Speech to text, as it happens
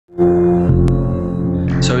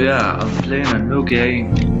So yeah, I'm playing a new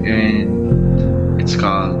game and it's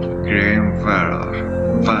called Valor.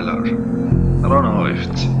 I don't know if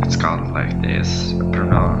it's called like this,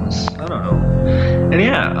 pronounced, I don't know. And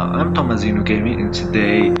yeah, I'm Tomazino Gaming and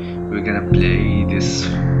today we're gonna play this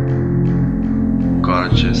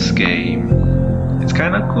gorgeous game. It's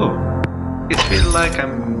kinda cool. It feels like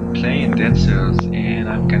I'm playing Dead Cells and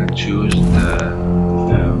I'm gonna choose the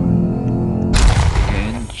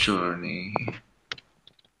end journey.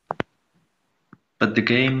 But the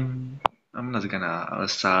game, I'm not gonna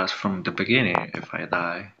start from the beginning if I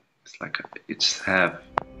die. It's like it's have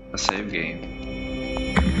a save game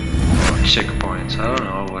or checkpoints. I don't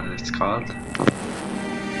know what it's called.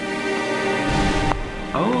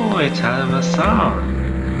 Oh, it has a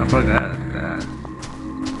sound. I forgot that.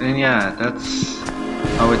 And yeah, that's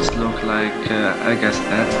how it's look like. I guess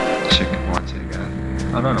that checkpoint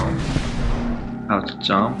again. I don't know how to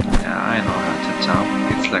jump. Yeah, I know how to jump.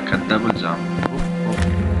 It's like a double jump.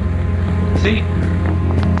 See?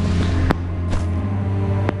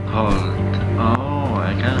 Hold. Oh,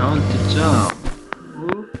 I can hold the jump.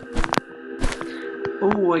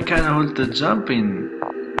 Oh, I can hold the jump in.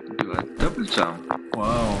 Do a double jump.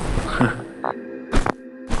 Wow.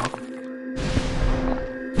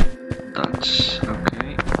 Touch.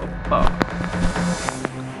 Okay. Opa.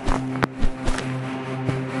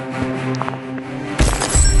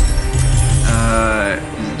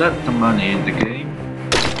 Is that the money in the game?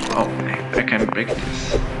 Oh, I can break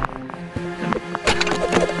this.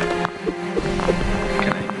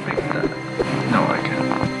 Can I break that? No, I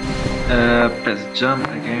can't. Press jump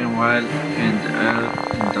again while in the air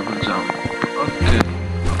and double jump. Okay.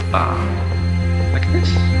 Like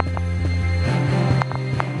this.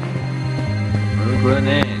 We're going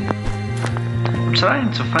in. I'm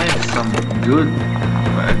trying to find some good,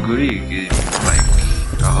 goody game, like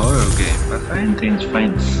a horror game, but I didn't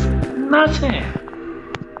find nothing.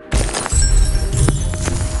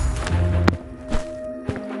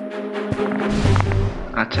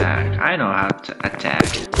 Attack. I know how to attack.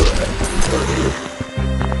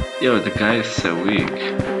 Yo, the guy is so weak.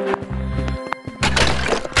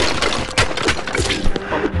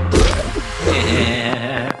 Oh.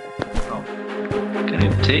 Yeah. Oh. Can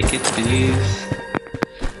you take it, please?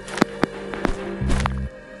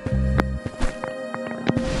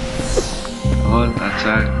 Hold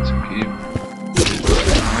attack to keep.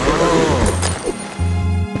 Oh.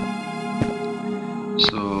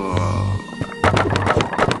 So.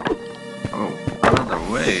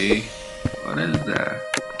 Way. What is that?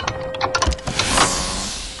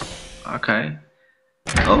 Okay.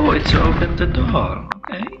 Oh, it's opened the door.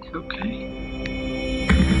 Okay.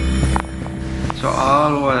 So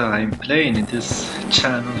all while I'm playing in this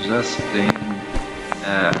channel, just playing, I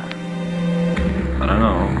don't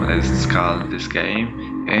know what it's called, this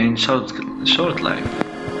game, in short life.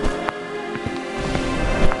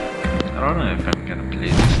 I don't know if I'm gonna play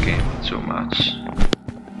this game too much.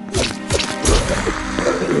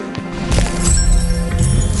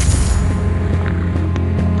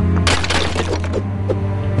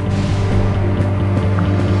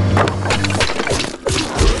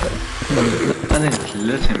 I didn't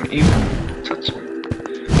let him even touch me.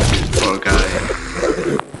 Poor guy.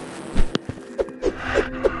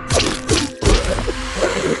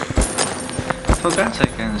 For that I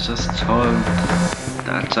can just hold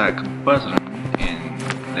the attack button and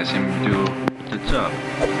let him do the job.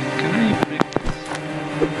 Can I break this?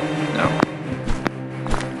 No.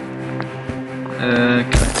 Can I,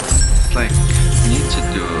 it's like, need to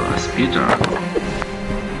do a speedrun.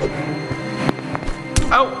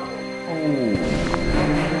 Ow!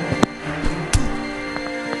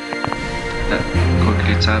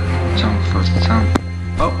 Quickly tap, jump first jump.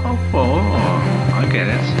 Oh, I get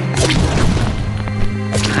it.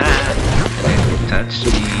 Ha! Touch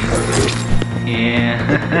me. Yeah.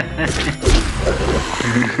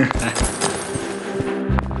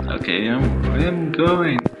 Okay, I'm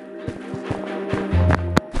going.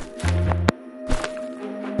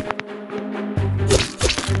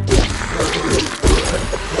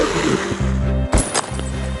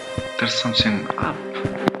 There's something up.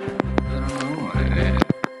 I don't know what it is.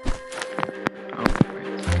 Oh, wait.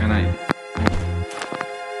 Can I?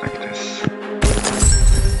 Like this.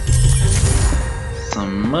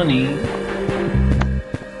 Some money.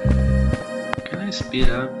 Can I speed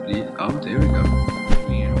up, please? Oh, there we go.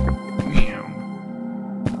 Meow.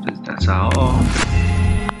 That's all.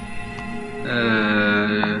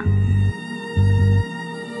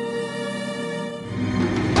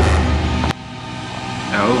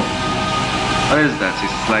 Oh. What is that?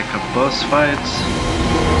 It's like a boss fight.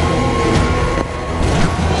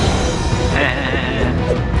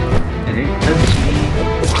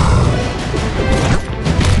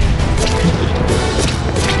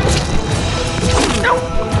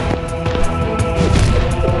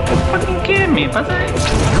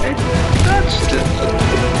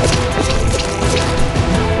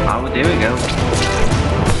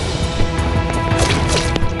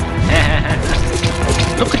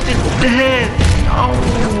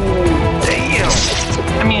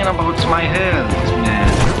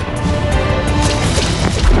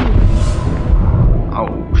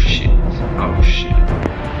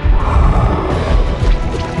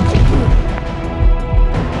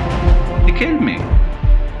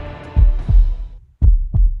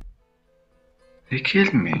 He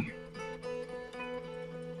killed me.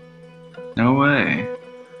 No way.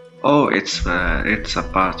 Oh, it's a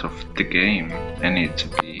part of the game. I need to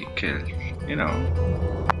be killed. You know,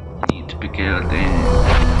 need to be killed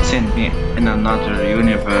and send me in another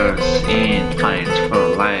universe and fight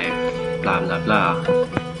for life. Blah blah blah.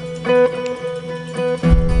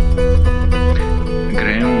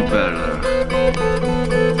 Grimvalor.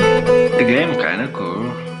 The game kinda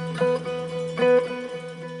cool.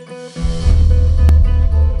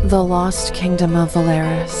 The lost kingdom of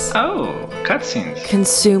Valeris. Oh, cutscenes.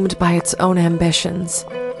 Consumed by its own ambitions,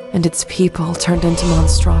 and its people turned into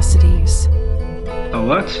monstrosities. A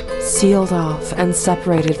what? Sealed off and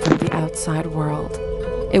separated from the outside world,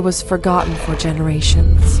 it was forgotten for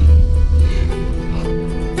generations.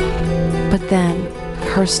 But then,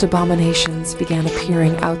 cursed abominations began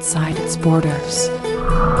appearing outside its borders.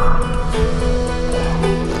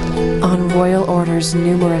 On royal orders,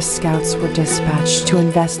 numerous scouts were dispatched to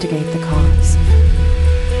investigate the cause,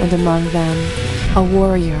 and among them, a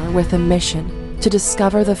warrior with a mission to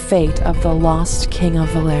discover the fate of the lost King of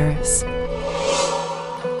Valeris.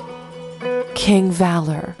 King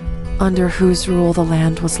Valor, under whose rule the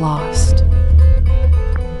land was lost.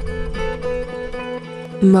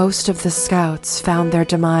 Most of the scouts found their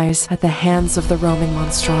demise at the hands of the roaming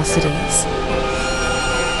monstrosities.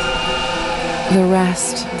 The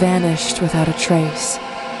rest vanished without a trace,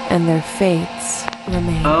 and their fates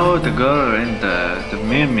remained. Oh, the girl in the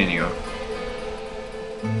main menu.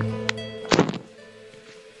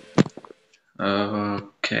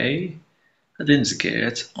 Okay. I didn't get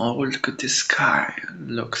it. Oh, look at this guy.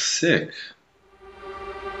 Looks sick.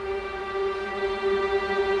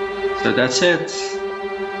 So that's it.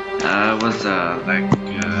 Was like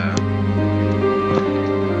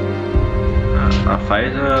a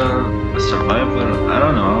fighter, a survivor. I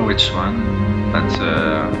don't know which one, but a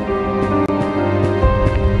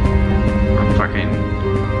fucking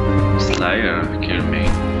Slayer killed me.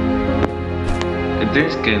 It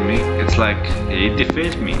didn't kill me. It's like he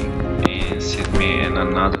defeated me. He set me in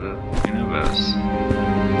another universe.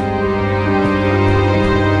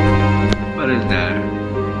 What is that?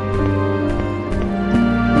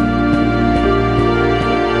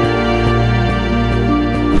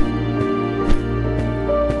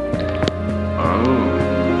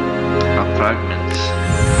 Fragment.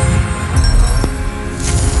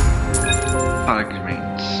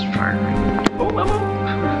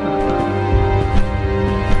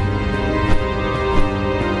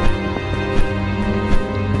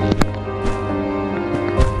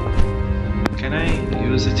 Oh, can I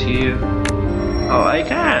use it here? Oh, I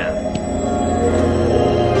can!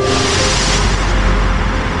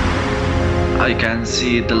 I can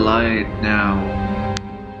see the light now.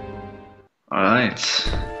 Alright.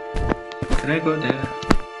 Can I go there?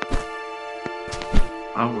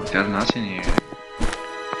 Oh, there's nothing here.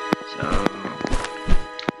 So,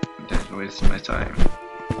 don't waste my time.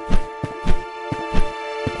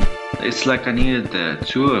 It's like I needed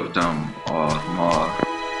two of them or more.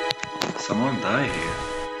 Someone died here.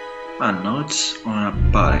 A note on a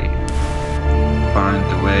body. Find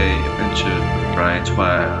the way into bright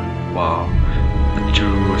wire. Wow. The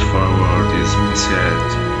truth forward is beset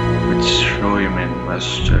with human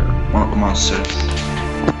monsters.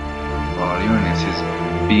 Our unit is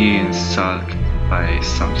being stalked by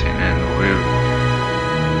something and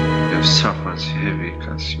we've suffered heavy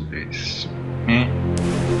casualties. Me?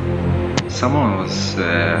 Someone was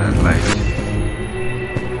like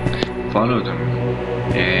followed them,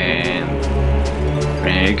 and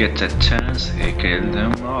when he get a chance, he killed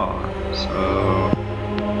them all. So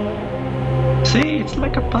see, it's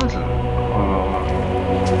like a puzzle or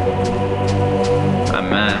a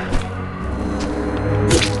map.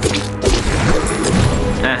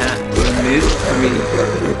 Haha,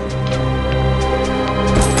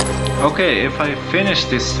 okay, if I finish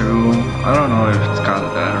this room, I don't know if it's called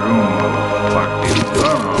a room or parking, I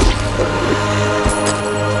don't know.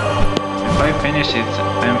 If I finish it,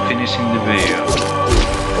 I'm finishing the video.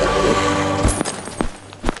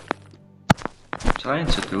 I'm trying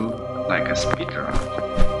to do like a speedrun.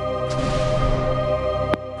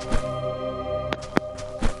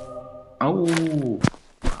 Oh,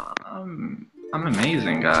 I'm an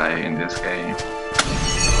amazing guy in this game.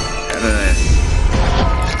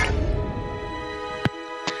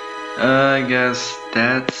 I guess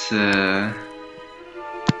that's the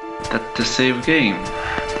save game.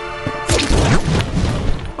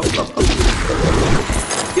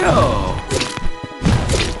 Yo!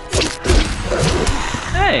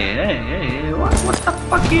 Hey, what the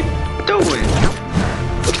fuck you doing?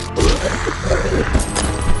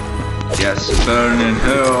 Yes, burn in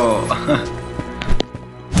hell.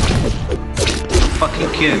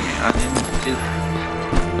 kidding me? I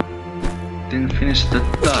didn't finish the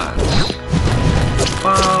dots.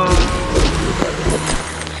 Wow.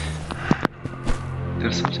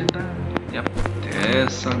 There's something there? Yep,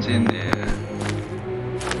 there's something there.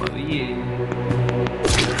 Oh yeah.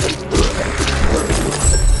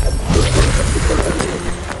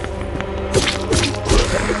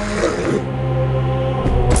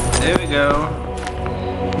 There we go.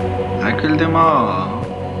 I killed them all.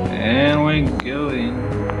 And we're going.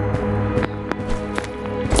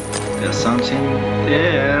 There's something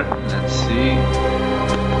there. Let's see.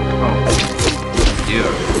 Oh,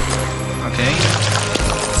 here. Okay.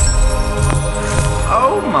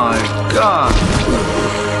 Oh my god.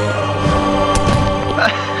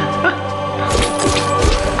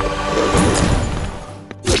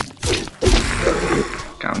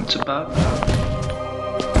 Come to Papa.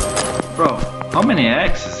 Bro, how many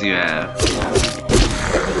axes you have?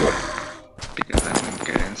 Because I'm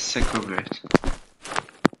getting sick of it.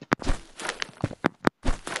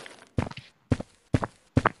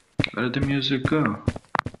 Where did the music go?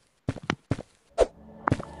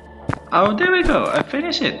 Oh, there we go. I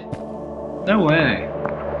finished it. No way.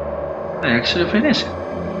 I actually finished it.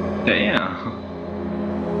 Damn.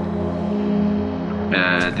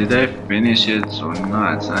 Did I finish it or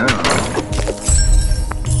not? I don't know.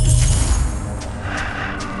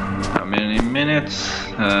 How many minutes?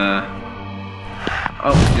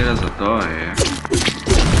 Oh, there's a door here.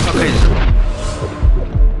 Okay, so...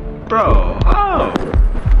 Bro, how?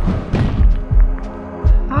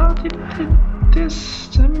 How did this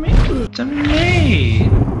to me?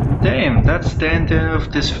 Damn, that's the end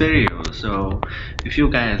of this video. So, if you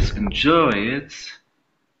guys enjoy it,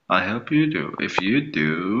 I hope you do. If you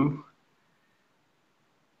do,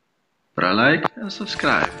 put a like and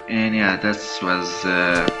subscribe. And yeah, that was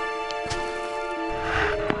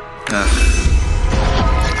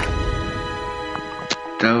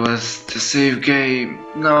that was the save game.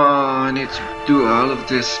 No, I need to do all of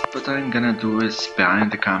this, but I'm gonna do it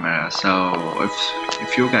behind the camera. So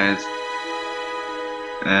if you guys,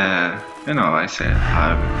 you know, I said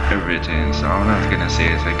everything, so I'm not gonna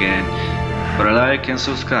say it again. Put a like and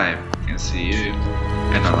subscribe, and see you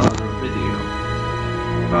in another video.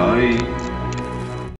 Bye.